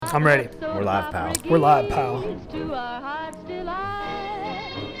I'm ready. We're live, pal. We're live, pal.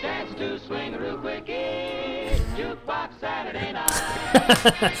 Dance to swing quickie, Jukebox Saturday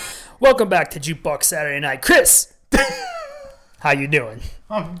night. Welcome back to Jukebox Saturday Night. Chris, how you doing?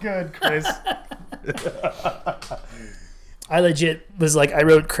 I'm good, Chris. I legit was like, I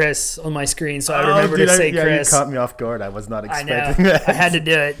wrote Chris on my screen, so I remember to say Chris. You caught me off guard. I was not I know. expecting that. I had to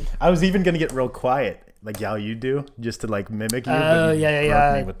do it. I was even going to get real quiet, like how you do, just to like mimic you. Oh, but you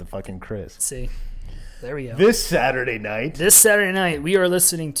yeah. broke me with the fucking Chris. Let's see. There we go. This Saturday night. This Saturday night, we are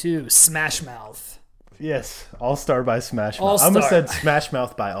listening to Smash Mouth. Yes, All Star by Smash Mouth. All-Star. I almost said Smash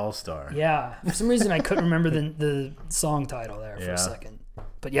Mouth by All Star. Yeah. For some reason, I couldn't remember the song title there for a second.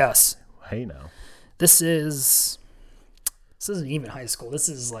 But yes. Hey now. This isn't even high school. This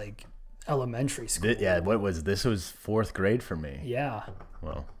is like elementary school. What was this? Was fourth grade for me. Yeah.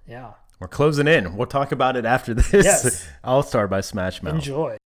 Well, Yeah. we're closing in. We'll talk about it after this. Yes. All Star by Smash Mouth.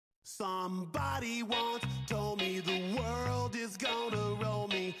 Enjoy. Somebody once told me the world is gonna roll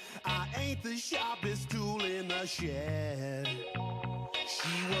me. I ain't the sharpest tool in the shed.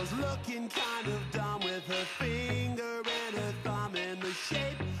 She was looking kind of dumb with her finger and her thumb in the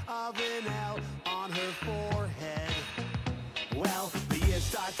shape of an L on her forehead. Well, the years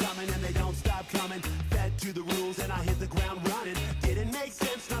start coming and they don't stop coming. Fed to the rules and I hit the ground running. Didn't make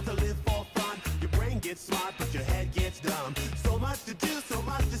sense not to live for fun. Your brain gets smart but your head gets dumb. So much to do, so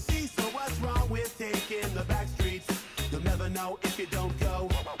much to see. So what's wrong with taking the back streets? You'll never know if you don't go.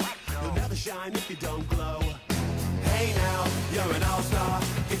 You'll never shine if you don't glow. Hey now, you're an all-star.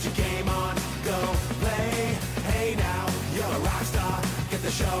 Get your game on, go play. Hey now, you're a rock star. Get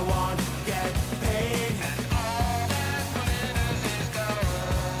the show on, get paid.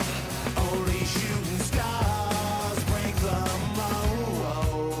 Only shooting stars break the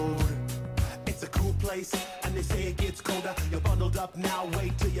mold. It's a cool place, and they say it gets colder. You're bundled up now,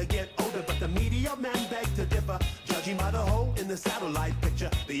 wait till you get older. But the media men beg to differ, judging by the hole in the satellite picture.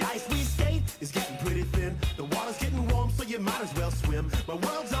 The ice we skate is getting pretty thin. The water's getting warm, so you might as well swim. My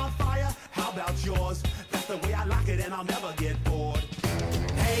world's on fire, how about yours? That's the way I like it, and I'll never get bored.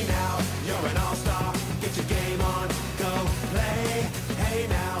 Hey now, you're an all-star. Get your game on, go play. Hey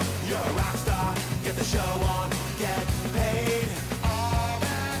now, you're a rock star. Get the show on, get paid. All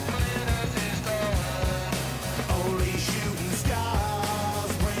that glitters is gold. Only shooting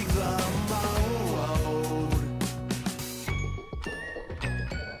stars break the mold.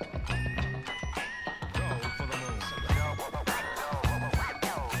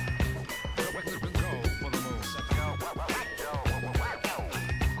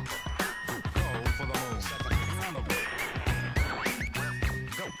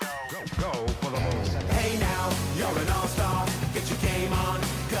 Hey now, you're an all-star. Get your game on,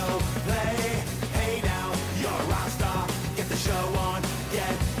 go play. Hey now, you're a rock star. Get the show on,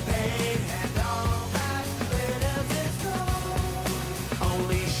 get paid. And all that glitters is gold.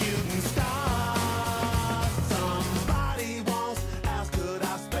 Only shooting stars. Somebody once asked, could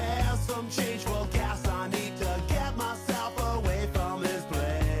I spare some change for gas? I need to get myself away from this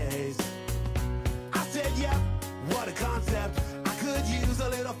place. I said, yep, what a concept. I could use a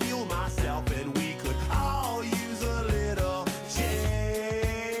little fuel myself, and we could all use a little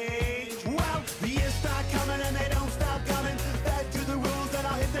change. Well, the years start coming and they don't stop coming. Back to the rules and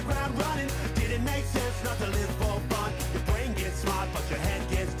I'll hit the ground running. Didn't make sense not to live for fun. Your brain gets smart, but your head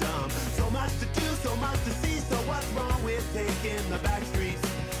gets dumb. So much to do, so much to see. So what's wrong with taking the back streets?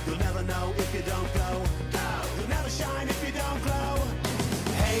 You'll never know if you don't go. You'll never shine if you don't glow.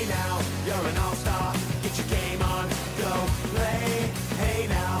 Hey now, you're an all-star. Get your game on, go play. Hey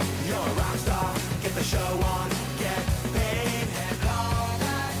now, you're a rock star. Get the show on, get paid. And all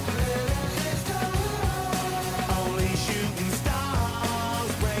that glitters is gold. Only shooting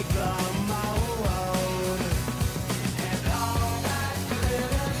stars break the mold. And all that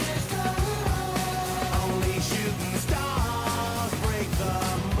glitters is gold. Only shooting stars break the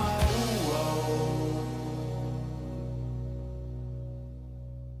mold.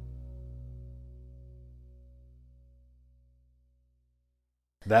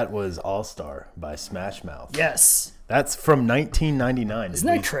 That was All Star by Smash Mouth. Yes. That's from 1999. Isn't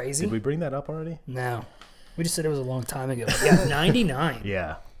that crazy? Did we bring that up already? No. We just said it was a long time ago. Yeah, 99.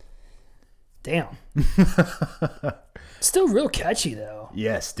 Yeah. Damn. Still real catchy, though.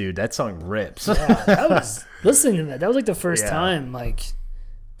 Yes, dude. That song rips. Yeah, that was, listening to that was like the first Yeah. time, like,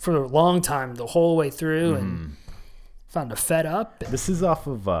 for a long time, the whole way through, and found a Fed Up. This is off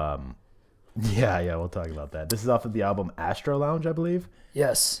of, yeah, we'll talk about that. This is off of the album Astro Lounge, I believe.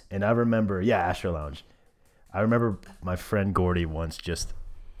 Yes. And I remember, Astro Lounge. I remember my friend Gordy once just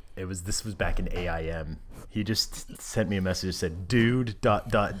This was back in AIM. He just sent me a message that said, "Dude, ...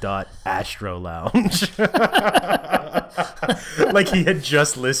 Astro Lounge." Like he had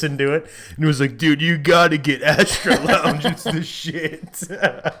just listened to it and was like, "Dude, you gotta get Astro Lounge. It's the shit."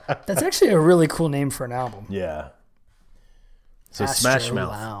 That's actually a really cool name for an album. Yeah. So Astro Smash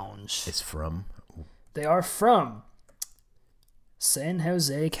Mouth Lounge. is from They are from San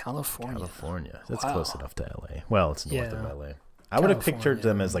Jose, California. California. That's Wow. close enough to LA. Well, it's north Yeah. of LA. I would have pictured California.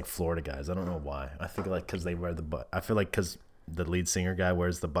 them as like Florida guys. I don't know why. I think like because they wear I feel like because the lead singer guy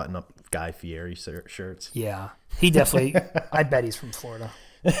wears the button-up Guy Fieri shirts. Yeah, he definitely. I bet he's from Florida.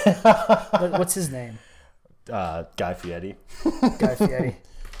 What's his name? Guy Fieri. Guy Fieri.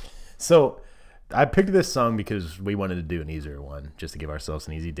 So I picked this song because we wanted to do an easier one just to give ourselves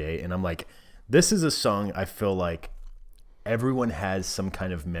an easy day. And I'm like, this is a song I feel like everyone has some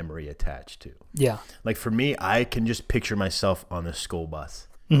kind of memory attached to. Yeah. Like for me, I can just picture myself on the school bus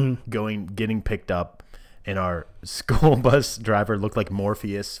getting picked up, and our school bus driver looked like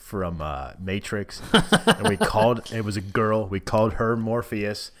Morpheus from Matrix. And it was a girl. We called her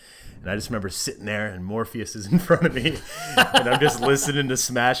Morpheus. And I just remember sitting there and Morpheus is in front of me and I'm just listening to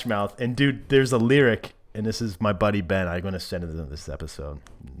Smash Mouth. And dude, there's a lyric, and this is my buddy Ben. I'm going to send it in this episode.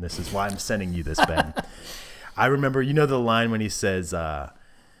 This is why I'm sending you this, Ben. I remember, you know the line when he says,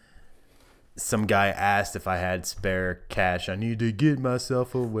 some guy asked if I had spare cash. I need to get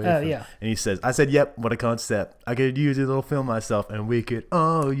myself away. Oh, yeah. And he says, I said, yep, what a concept. I could use a little film myself and we could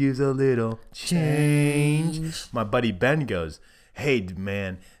all use a little change. My buddy Ben goes, hey,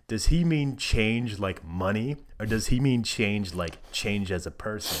 man, does he mean change like money or does he mean change like change as a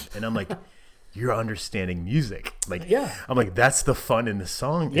person? And I'm like, you're understanding music. Like, Yeah. I'm like, that's the fun in the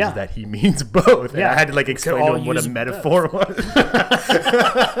song Yeah. is that he means both. And Yeah. I had to like explain to all him what a use metaphor was.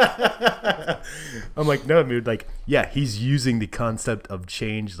 I'm like, no, dude, like, yeah, he's using the concept of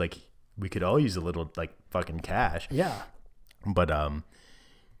change. Like, we could all use a little like fucking cash. Yeah. But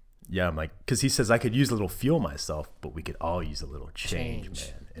yeah, I'm like, because he says I could use a little fuel myself, but we could all use a little change.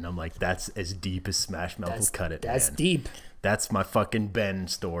 Man. And I'm like, that's as deep as Smash Mouth will cut it. That's man. deep. That's my fucking Ben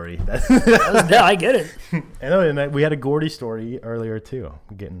story. Yeah, I get it. And we had a Gordy story earlier too.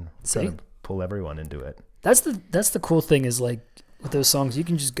 Trying See? to pull everyone into it. That's the cool thing is like with those songs, you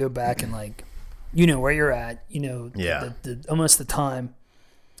can just go back and like, you know where you're at, you know, Yeah. the almost the time.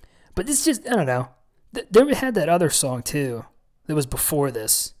 But it's just, I don't know. They had that other song too that was before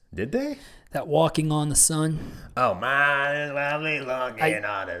this. Did they? That Walking on the Sun. Oh, mine is lovely looking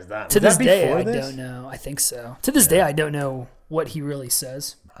on his thumb. To Was this that day, before I this? don't know. I think so. To this day, I don't know what he really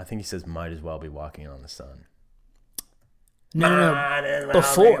says. I think he says might as well be walking on the sun. No. Might as well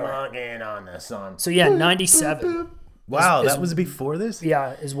Before. be walking on the sun. So yeah, 97. Wow, is- that was before this?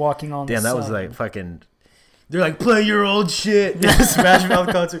 Yeah, is Walking on the Damn, Sun. that was like fucking. They're like, play your old shit. Smash Mouth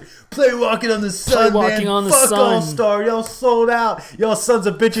concert. Play Walking on the Sun, Walking man. on the Fuck Sun. All Star. Y'all sold out. Y'all sons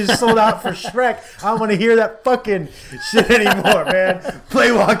of bitches sold out for Shrek. I don't want to hear that fucking shit anymore, man.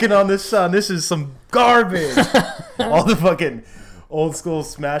 Play Walking on the Sun. This is some garbage. All the fucking old school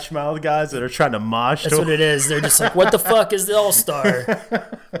Smash Mouth guys that are trying to mosh. That's what it is. They're just like, what the fuck is the All Star?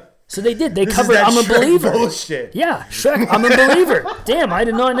 So they did. They This is covered that I'm a Shrek Believer. bullshit. Yeah, Shrek, I'm a Believer. Damn, I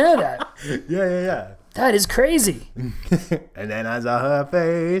did not know that. Yeah. That is crazy. And then I saw her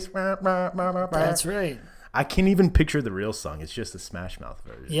face. That's right. I can't even picture the real song. It's just the Smash Mouth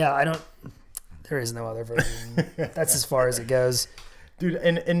version. Yeah, I don't. There is no other version. That's as far as it goes. Dude,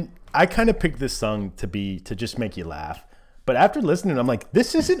 and I kind of picked this song to just make you laugh. But after listening, I'm like,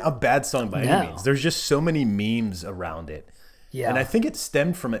 this isn't a bad song by No. any means. There's just so many memes around it. Yeah. And I think it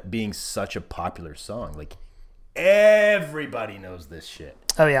stemmed from it being such a popular song. Like, everybody knows this shit.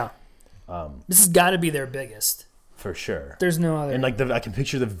 Oh yeah. This has got to be their biggest. For sure. There's no other. And like I can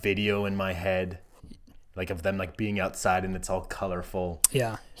picture the video in my head. Like of them like being outside and it's all colorful.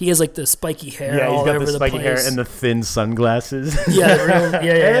 Yeah, he has like the spiky hair. Yeah, he's all got over the spiky hair place. and the thin sunglasses. Yeah,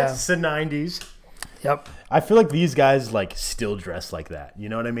 yeah. It's the 90s. Yep. I feel like these guys like still dress like that. You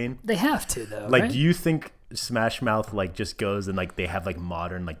know what I mean? They have to though. Like, right? do you think Smash Mouth like just goes and like they have like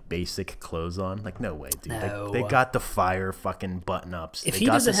modern like basic clothes on? Like, no way, dude. No. They got the fire fucking button ups. If They he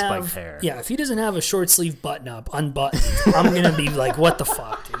got the doesn't spiked have, hair. yeah, if he doesn't have a short sleeve button up unbuttoned, I'm gonna be like, what the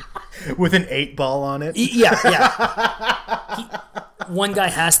fuck, dude? With an 8-ball on it. Yeah. One guy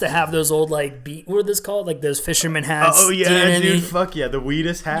has to have those old like what are those called? Like those fisherman hats. Oh Do you know yeah, what I dude. mean? Fuck yeah, the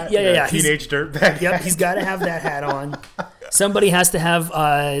Wheatus hat. Yeah. The teenage dirtbag. Yep, he's got to have that hat on. Somebody has to have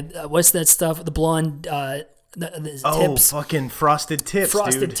what's that stuff? The blonde the Oh, tips. fucking frosted tips,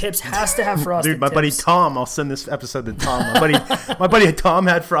 Frosted dude. tips has to have frosted Dude, my tips. buddy Tom, I'll send this episode to Tom. My buddy Tom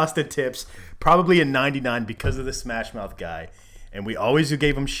had frosted tips, probably in '99 because of the Smash Mouth guy. And we always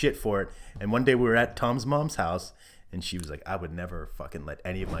gave him shit for it. And one day we were at Tom's mom's house, and she was like, I would never fucking let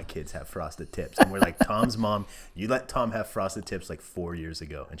any of my kids have Frosted Tips. And we're like, Tom's mom, you let Tom have Frosted Tips like 4 years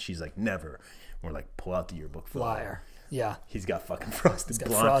ago. And she's like, never. And we're like, pull out the yearbook. Liar. Yeah. He's got fucking frosted,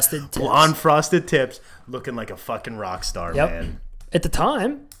 frosted tips. blonde frosted tips, looking like a fucking rock star, Yep. man. At the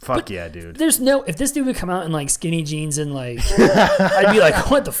time. Fuck yeah, dude. There's no, if this dude would come out in like skinny jeans and like, I'd be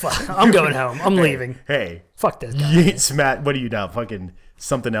like, what the fuck? I'm going home. I'm leaving. Hey. Fuck this guy. You ain't what are you now? Fucking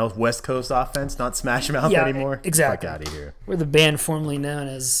something else? West Coast offense, not Smash Mouth Yeah, anymore? exactly. Fuck out of here. We're the band formerly known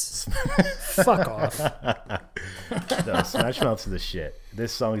as Fuck Off. No, Smash Mouth's the shit.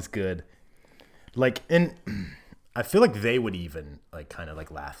 This song is good. Like, and I feel like they would even like kind of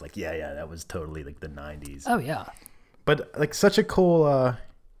like laugh, like, yeah, that was totally like the 90s. Oh, yeah. But like such a cool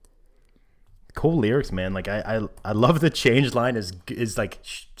lyrics, man. Like I love the change line is like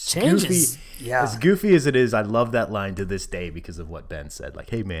Changes, goofy. yeah. As goofy as it is, I love that line to this day because of what Ben said. Like,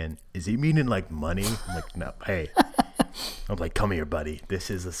 hey man, is he meaning like money? I'm like, no, hey. I'm like, come here, buddy. This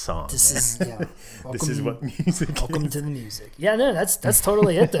is a song. This is This is what music welcome is. to the music. Yeah, no, that's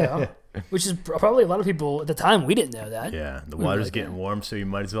totally it though. Which is probably a lot of people at the time, we didn't know that. Yeah, the We'd be water's like, getting warm, so you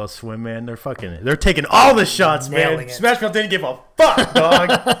might as well swim, man. They're taking all the shots, Nailing man. it. Smash Mouth didn't give a fuck, dog.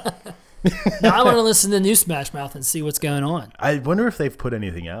 Now I want to listen to new Smash Mouth and see what's going on. I wonder if they've put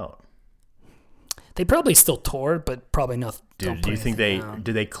anything out. They probably still toured, but probably not. Dude, do you think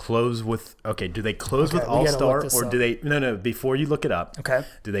do they close with with we All gotta Star, look this or up. do they no before you look it up, Okay.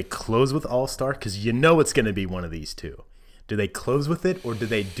 do they close with All Star? Because you know it's going to be one of these two. Do they close with it, or do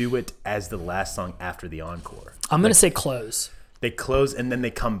they do it as the last song after the encore? I'm gonna say close. They close and then they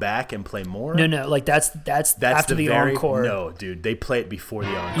come back and play more. No, like that's after the encore. No, dude, they play it before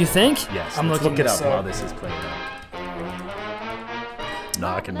the encore. You think? Yes. I'm let's looking look it this up while this is playing out.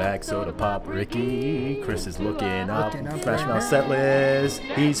 Knocking back soda pop Ricky. Chris is looking up. Looking up Smash right Mouth set list.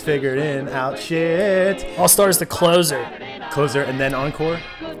 He's figuring out shit. All Star's the closer. Closer and then encore.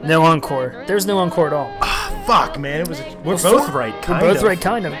 No encore. There's no encore at all. Fuck, man, we're both right. We're Kind both of. right,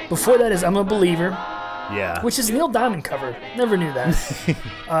 kind of. Before that is I'm a Believer, Yeah. which is Neil Diamond cover. Never knew that. You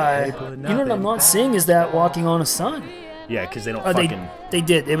know what I'm not seeing is that Walking on a Sun. Yeah, because they don't Oh, fucking. they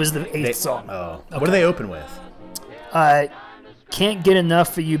did. It was the eighth They, song. oh, what do they open with? Can't get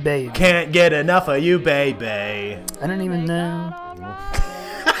enough of you, babe. Can't get enough of you, baby. I don't even know.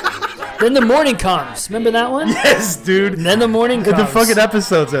 Then the morning comes. Remember that one? Yes, dude. And then the morning comes. The fucking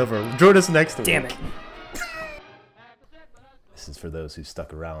episode's over. Join us next week. Damn it. This is for those who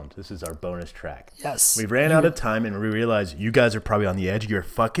stuck around. This is our bonus track. Yes. We ran out of time and we realized you guys are probably on the edge of your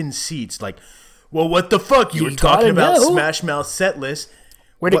fucking seats. Like, well, what the fuck? You were talking gotta about know. Smash Mouth set list.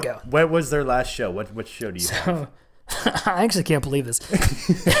 Where'd it go? What was their last show? What show do you have? I actually can't believe this.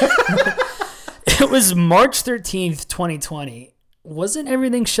 It was March 13th, 2020. Wasn't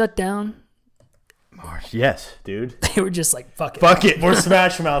everything shut down? Yes, dude. They were just like, fuck it. Fuck it. We're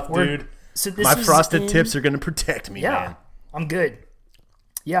Smash Mouth, dude. So this My was frosted in- tips are going to protect me, Yeah, man. I'm good.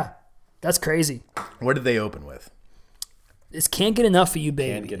 Yeah, that's crazy. What did they open with? It's Can't Get Enough of You,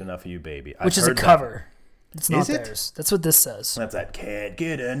 Baby. Can't Get Enough of You, Baby. Which is a heard that. cover. It's not Is it? theirs. That's what this says. That's that. Can't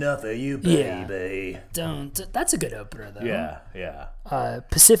get enough of you, Yeah. baby. That's a good opener, though. Yeah.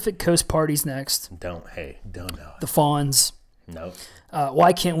 Pacific Coast Party's next. Don't know. The Fawns. No.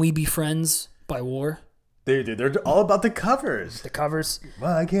 Why Can't We Be Friends by War. Dude, they're all about the covers. The covers.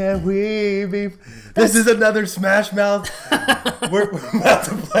 Why can't we be? This is another Smash Mouth. we're about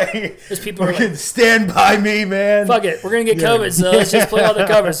to play. There's people who are Fucking Stand By Me, man. Fuck it. We're going to get COVID, so let's just play all the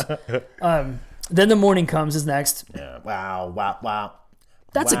covers. Then The Morning Comes is next. Yeah. Wow.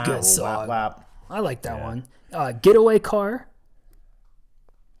 That's a Wow, good song. Wow. I like that one. Getaway Car.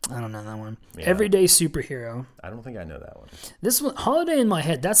 I don't know that one. Yeah. Everyday Superhero. I don't think I know that one. This one, Holiday in My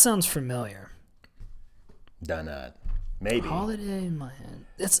Head. That sounds familiar. Done that. Maybe. Holiday in My Head.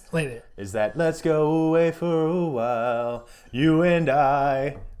 That's wait a minute. Is that let's go away for a while, you and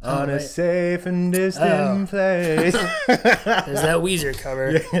I, on a right. safe and distant place. There's that Weezer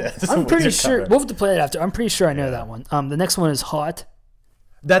cover. That's a I'm pretty Weezer sure. cover. We'll have to play it after. I'm pretty sure I know that one. The next one is Hot.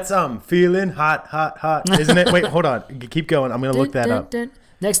 That's feeling hot, isn't it? Wait, hold on. Keep going. I'm gonna look that up.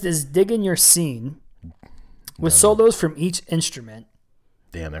 Next is Digging Your Scene, with solos from each instrument.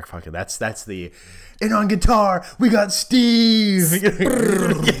 Damn, they're fucking. That's the. And on guitar, we got Steve.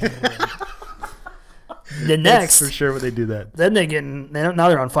 The next, For sure, when they do that. then now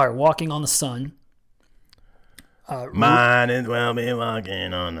they're on fire. Walking on the Sun. Mine as well be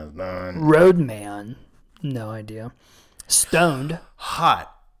walking on the sun. Roadman. No idea. Stoned.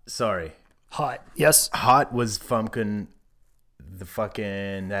 Hot. Sorry. Hot. Yes. Hot was fucking the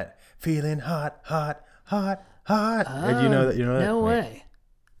fucking that feeling hot. hot. Did you know that? You know that? No way.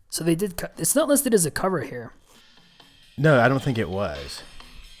 So they did. It's not listed as a cover here. No, I don't think it was.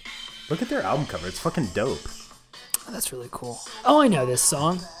 Look at their album cover. It's fucking dope. Oh, that's really cool. Oh, I know this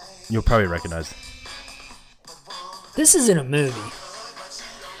song. You'll probably recognize. This is in a movie.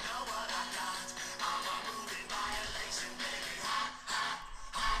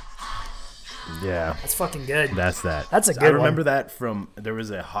 Yeah. That's fucking good. That's that. That's a good I one. remember that from, there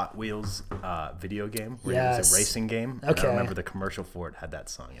was a Hot Wheels video game where it was Yes. a racing game. And Okay. I remember the commercial for it had that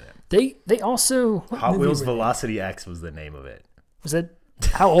song in it. They also what Hot movie Wheels were they- Velocity X was the name of it. Was that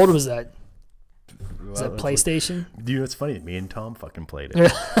how old was that? Was Well, that that's PlayStation? Dude, it's funny. Me and Tom fucking played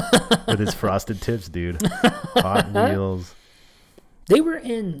it with his frosted tips, dude. Hot Wheels. They were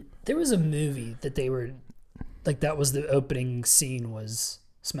in. There was a movie that they were like. That was the opening scene. Was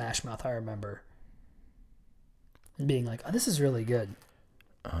Smash Mouth? I remember. And being like, "Oh, this is really good."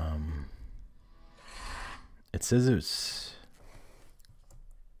 It says it was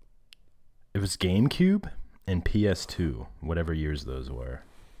GameCube and PS2, whatever years those were.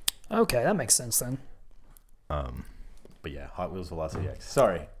 Okay, that makes sense then. But yeah, Hot Wheels Velocity X.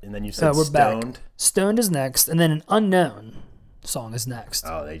 Sorry, and then you said We're Stoned. back. Stoned is next, and then an unknown song is next.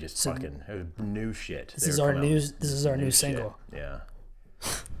 Oh, they just fucking new shit. This is our new. This is our new shit. single. Yeah.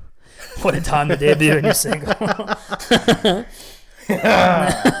 What a time to debut a new single.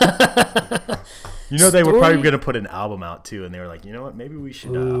 You know, they were probably Story- going to put an album out too, and they were like, you know what, maybe we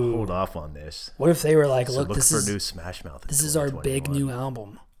should hold off on this. What if they were like, So "Look, look this for is new Smash Mouth. in this is our big 2021. new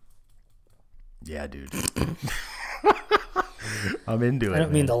album." Yeah, dude. I'm into it. I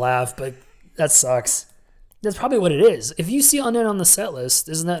don't mean to laugh, but that sucks. That's probably what it is. If you see Unknown on the set list,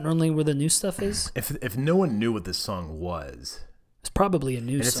 isn't that normally where the new stuff is? If no one knew what this song was, It's probably a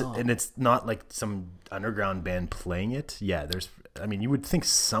new and song. it's not like some underground band playing it. Yeah, I mean, you would think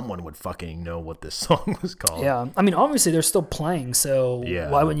someone would fucking know what this song was called. Yeah, I mean, obviously they're still playing, so Yeah.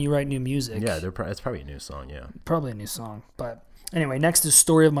 why wouldn't you write new music? Yeah, it's probably a new song. Yeah. Probably a new song. But anyway, next is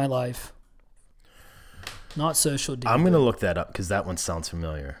Story of My Life. Not Social D. I'm gonna look that up because that one sounds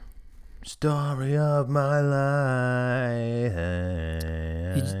familiar. Story of my life.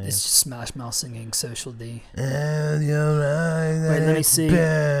 It's just Smash Mouth singing Social D. And you're right. Wait, let me see.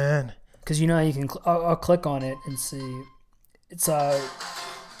 Ben. Because you know how you can... I'll click on it and see. It's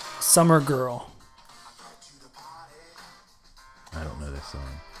Summer Girl. I don't know this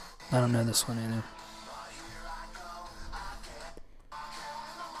song. I don't know this one either.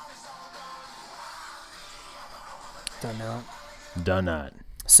 Don't know it. Done that.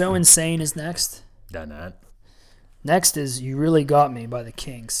 So Insane is next. Done that. Next is You Really Got Me by the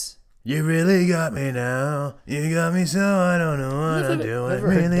Kinks. You really got me now. You got me so I don't know what I'm doing. never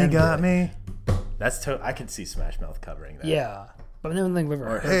heard Really them do got it. me. I could see Smash Mouth covering that. Yeah. But I don't think we've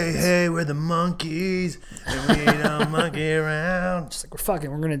ever heard Hey, this. hey, we're the monkeys, and we don't monkey around. Just like,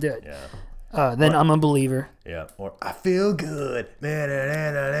 we're going to do it. Yeah, Then I'm a Believer. yeah. Or I feel good.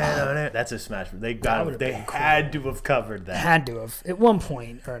 That's a Smash. They got. would've They been cool. had to have covered that. Had to have. At one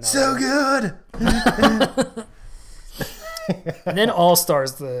point or another. So good. And then All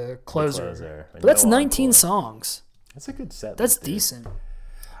Stars, the closer. Closer. But that's No 19 encore. songs. That's a good set. That's list, dude. decent.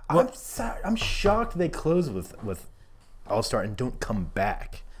 I'm shocked they close with All Star and don't come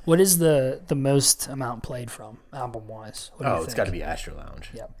back. What is the most amount played from, album-wise? What do you Oh, it's think? got to be Astro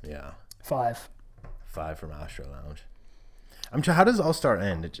Lounge. Yep. Yeah. 5. 5 from Astro Lounge. I'm sure. How does All Star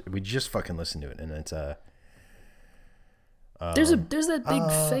end? We just fucking listened to it, and it's There's that big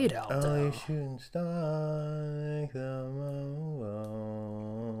fade out, though. shooting star like the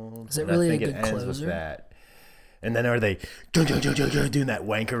moon. Is it And I really a think good it ends with closer? that. And then are they doing that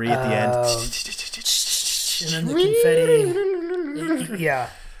wankery at the end? And then the confetti. Yeah.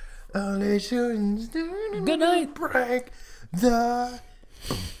 Only shooting stars Good night. break the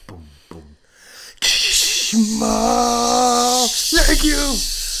boom, boom. Small. Thank you.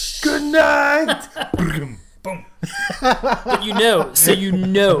 Good night.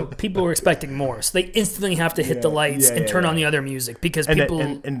 But people were expecting more. So they instantly have to hit the lights and turn on the other music because And people...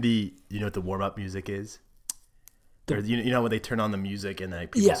 and the you know what the warm up music is? Or you know when they turn on the music and then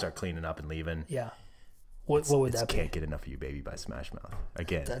people Yeah. start cleaning up and leaving. yeah. What would It's that be? Can't Get Enough of You, Baby by Smash Mouth.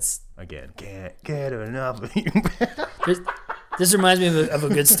 Again. That's... Can't get enough of you. This reminds me of a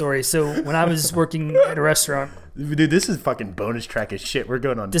good story. So when I was working at a restaurant... Dude, this is fucking bonus track as shit. We're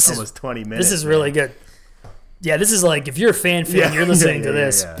going on This is- almost 20 minutes. This is really good. Yeah, this is like, if you're a fan, Yeah, you're listening yeah, to yeah,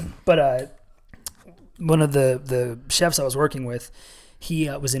 this. yeah. But one of the chefs I was working with, he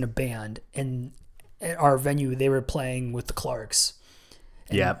was in a band, and at our venue, they were playing with the Clarks.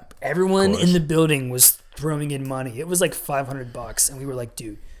 Yep. Everyone course. in the building was throwing in money. It was like $500, and we were like,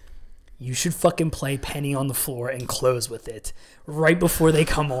 dude, you should fucking play Penny on the Floor and close with it right before they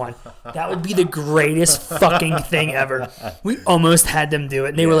come on. That would be the greatest fucking thing ever. We almost had them do it.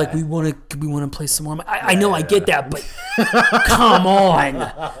 And they were like, we want to play some more. I know, I get that, but come on.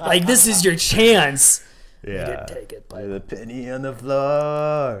 Like, this is your chance. Yeah. You didn't take it, but The penny on the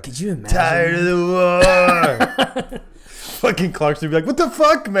floor. could you imagine? Tired of the war. Fucking Clarkson would be like, what the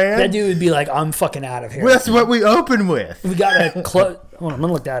fuck, man? That dude would be like, I'm fucking out of here. Well, that's what we open with. We gotta close. Hold on, I'm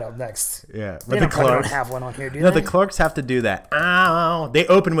gonna look that up next. Yeah. They probably don't have one on here, do No, they? the Clarks have to do that. Ow. They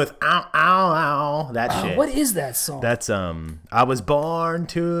open with ow, ow, ow. That shit. What is that song? That's I was born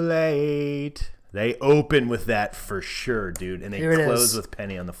too late. They open with that for sure, dude, and they Here it close is. with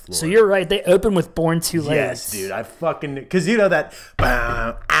Penny on the Floor. So you're right. They open with Born Too Late. Yes, dude. I fucking because you know that.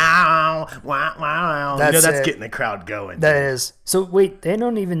 Bow, ow, wow, wow. That's that's it. getting the crowd going. That dude. is. So wait, they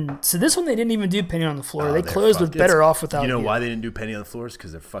don't even. So this one they didn't even do Penny on the Floor. Oh, they they're closed with fuck- Better it's- Off Without You. You know why they didn't do Penny on the Floor?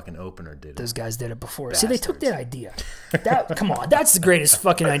 Because their fucking opener did it. Those guys did it before. See, they took Bastards. that idea. That come on, that's the greatest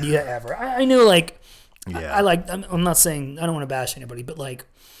fucking idea ever. I know, like, Yeah. I like. I'm not saying I don't want to bash anybody, but like,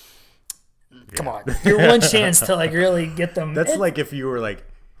 come on, your one chance to like really get them. That's like if you were like,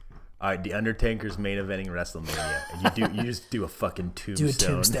 all right, the Undertaker's main eventing WrestleMania, and you just do a fucking do a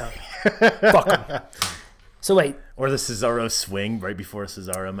tombstone. tombstone. Fuck 'em. So wait, Or the Cesaro swing right before a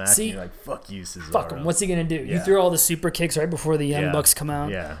Cesaro match. See, and you're like, fuck you, Cesaro. fuck him. What's he gonna do? You Yeah. throw all the super kicks right before the Young Yeah. Bucks come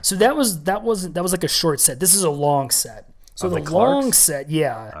out. Yeah. So that was like a short set. This is a long set. So Of the the long Clarks? set,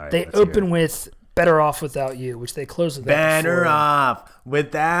 yeah, All right, they let's hear open it. with "Better Off Without You," which they close with. that Banner before. off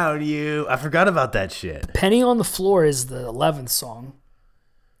without you. I forgot about that shit. "Penny on the Floor" is the 11th song.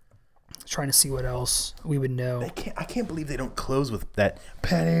 Trying to see what else we would know. I can't believe they don't close with that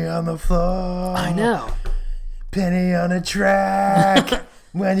penny on the floor. I know. Penny on a track.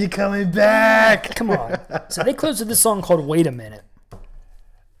 When you coming back? Come on. So they closed with this song called "Wait a Minute."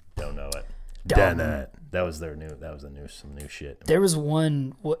 Don't know it. Dumb. Done it. That was their new. That was some new shit. There was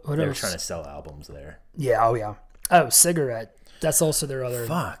one. What They were else? trying to sell albums there. Yeah. Oh yeah. Oh, "Cigarette." That's also their other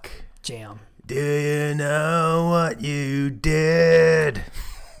Fuck. jam. Do you know what you did?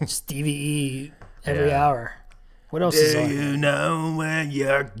 Just DVE every Yeah. hour. What else is Do on? you know where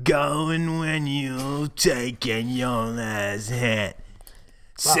you're going when you taking your last hit?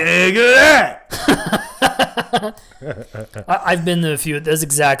 Cigarette. I've been to a few. That's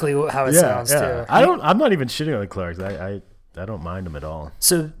exactly how it sounds too. I'm not even shitting on the Clarks. I don't mind them at all.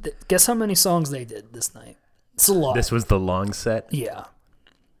 So guess how many songs they did this night? It's a lot. This was the long set. Yeah,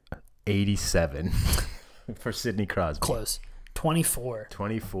 87 for Sidney Crosby. close. 24.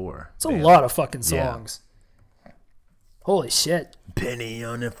 24. It's a lot of fucking Yeah. songs. Holy shit. Penny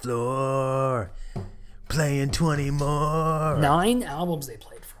on the floor, playing 20 more. 9 albums they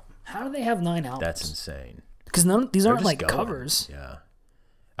played from. How do they have 9 albums? That's insane. Because these They're aren't just like going. covers. Yeah.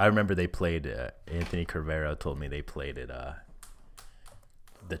 I remember they played, Anthony Carvero told me they played at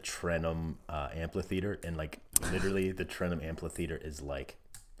the Trenum Amphitheater. And like literally the Trenum Amphitheater is like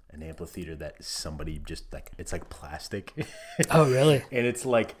an amphitheater that somebody just like, it's like plastic. Oh, really? And it's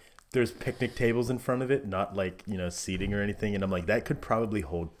like, there's picnic tables in front of it, not like, seating or anything. And I'm like, that could probably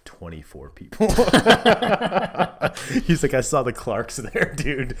hold 24 people. He's like, I saw the Clarks there,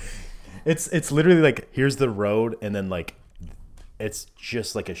 dude. It's literally like, here's the road. And then like, it's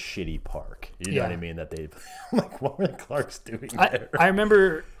just like a shitty park. You know what I mean? That they, I'm like, what were the Clarks doing there? I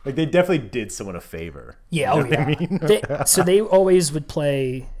remember. Like they definitely did someone a favor. Yeah, You know oh what yeah. I mean? So they always would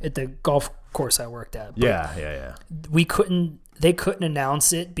play at the golf course I worked at. But Yeah. they couldn't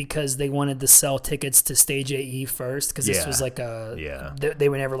announce it because they wanted to sell tickets to Stage AE first because this Yeah. was like Yeah. they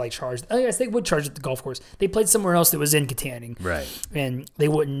were never like charged. I guess they would charge at the golf course. They played somewhere else that was in Katanning. Right. And they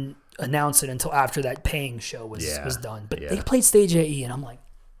wouldn't announce it until after that paying show was done. But they Yeah. played Stage AE and I'm like,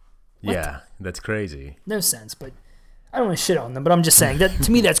 Yeah. That's crazy. no sense. But I don't want to shit on them, but I'm just saying that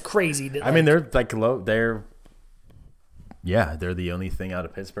to me that's crazy. That, I mean, they're like low. They're the only thing out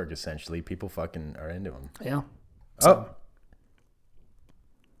of Pittsburgh essentially. People fucking are into them. yeah.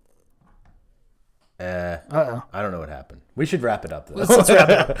 I don't know what happened. We should wrap it up though. Let's wrap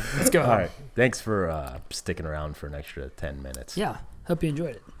it up. Let's go. All right. Thanks for sticking around for an extra 10 minutes. Yeah. Hope you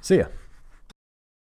enjoyed it. See ya.